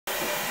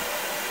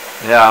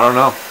Yeah, I don't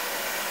know.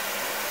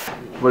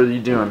 What are you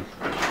doing?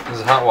 This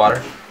is hot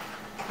water.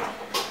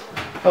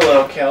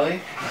 Hello,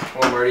 Kelly.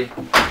 Hello, Marty.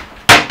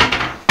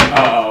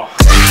 Uh-oh.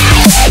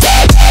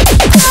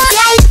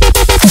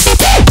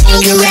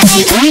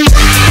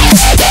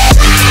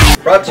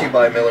 Brought to you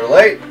by Miller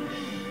Lite.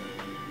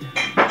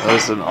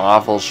 That's an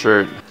awful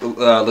shirt.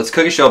 Let's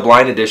Cookie Show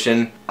Blind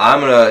Edition. I'm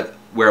gonna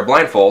wear a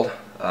blindfold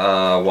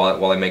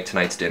while I make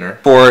tonight's dinner.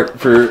 For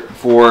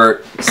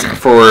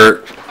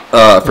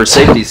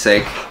safety's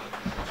sake,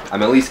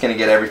 I'm at least gonna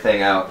get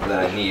everything out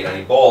that I need. I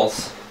need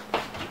bowls.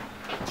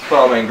 Let's put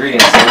all my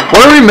ingredients in.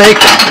 What are we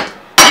making?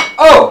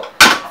 Oh,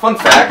 fun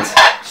fact: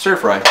 stir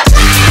fry.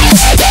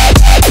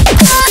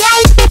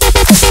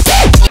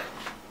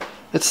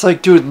 It's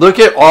like, dude, look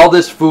at all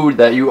this food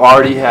that you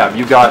already have.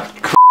 You got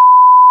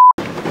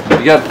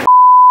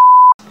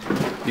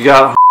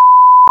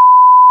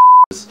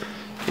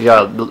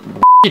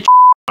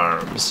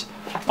arms.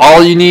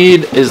 All you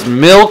need is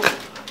milk,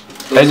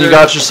 and you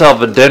got yourself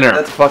a dinner.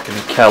 That's fucking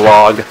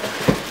Kellogg.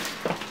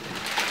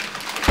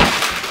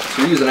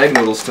 So we're using egg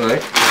noodles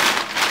tonight.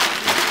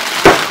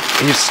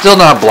 And you're still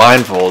not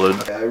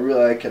blindfolded.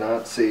 I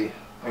cannot see.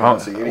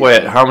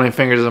 Wait, how many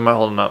fingers am I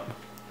holding up?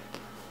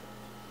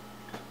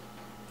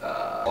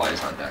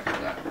 Eyes on deck for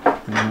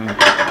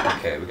that.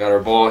 Okay, we got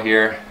our bowl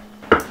here.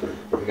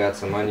 We got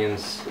some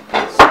onions.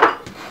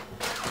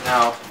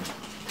 Now,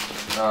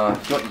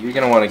 you're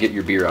gonna want to get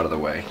your beer out of the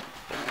way.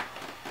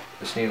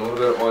 Just need a little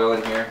bit of oil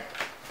in here.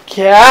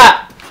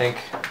 Cat. I think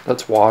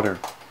That's water.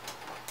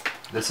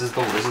 this is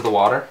the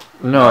water.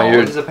 No,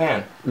 This is a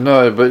pan.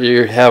 No, but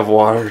you have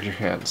water in your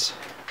hands.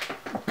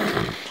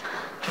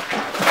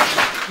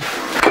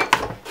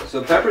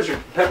 So peppers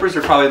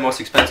are probably the most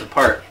expensive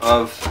part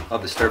of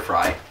the stir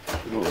fry.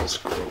 Oh, that's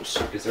gross.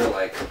 Because they're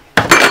like.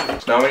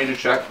 So now we need to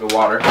check the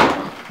water.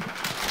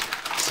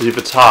 See if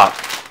it's hot.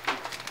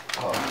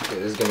 Oh, okay,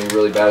 this is gonna be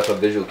really bad if I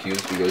have visual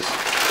cues because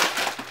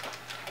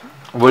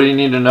What do you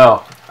need to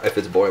know? if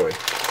it's boiling.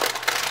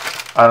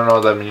 I don't know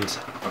what that means.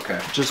 Okay.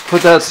 Just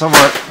put that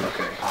somewhere.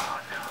 Okay.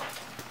 Oh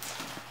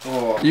no.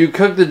 Oh. You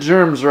cooked the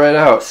germs right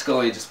out.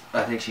 Scully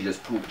I think she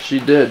just pooped. She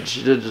did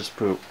just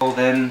poop. Well,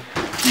 then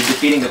you're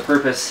defeating the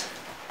purpose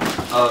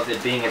of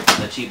it being a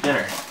cheap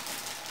dinner.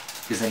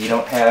 Because then you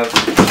don't.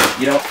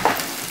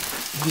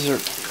 These are...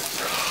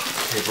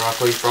 Okay,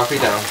 broccoli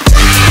down.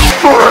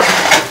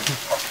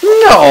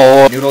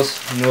 No!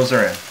 Noodles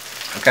are in.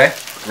 Okay?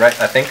 Right,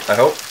 I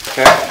hope.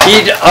 Okay.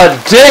 Eat a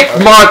dick,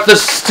 Martha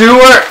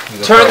Stewart!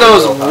 Turn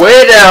those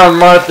way down,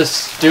 Martha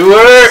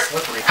Stewart!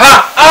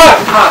 Ha!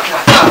 Ah!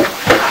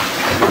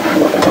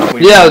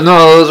 Yeah, no,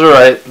 those are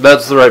right.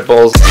 That's the right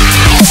bowls.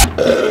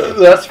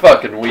 That's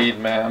fucking weed,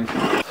 man.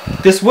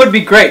 This would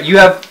be great. You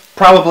have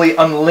probably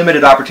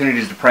unlimited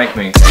opportunities to prank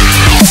me.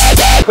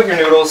 Put your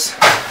noodles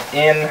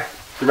in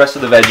the rest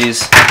of the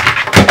veggies.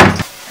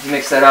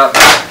 Mix that up.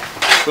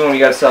 Boom, you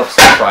got yourself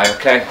stir fry,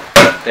 okay?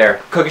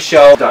 There. Cookie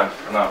show. Done.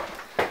 I'm out.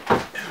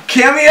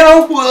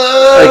 Cameo?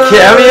 What? A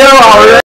cameo already?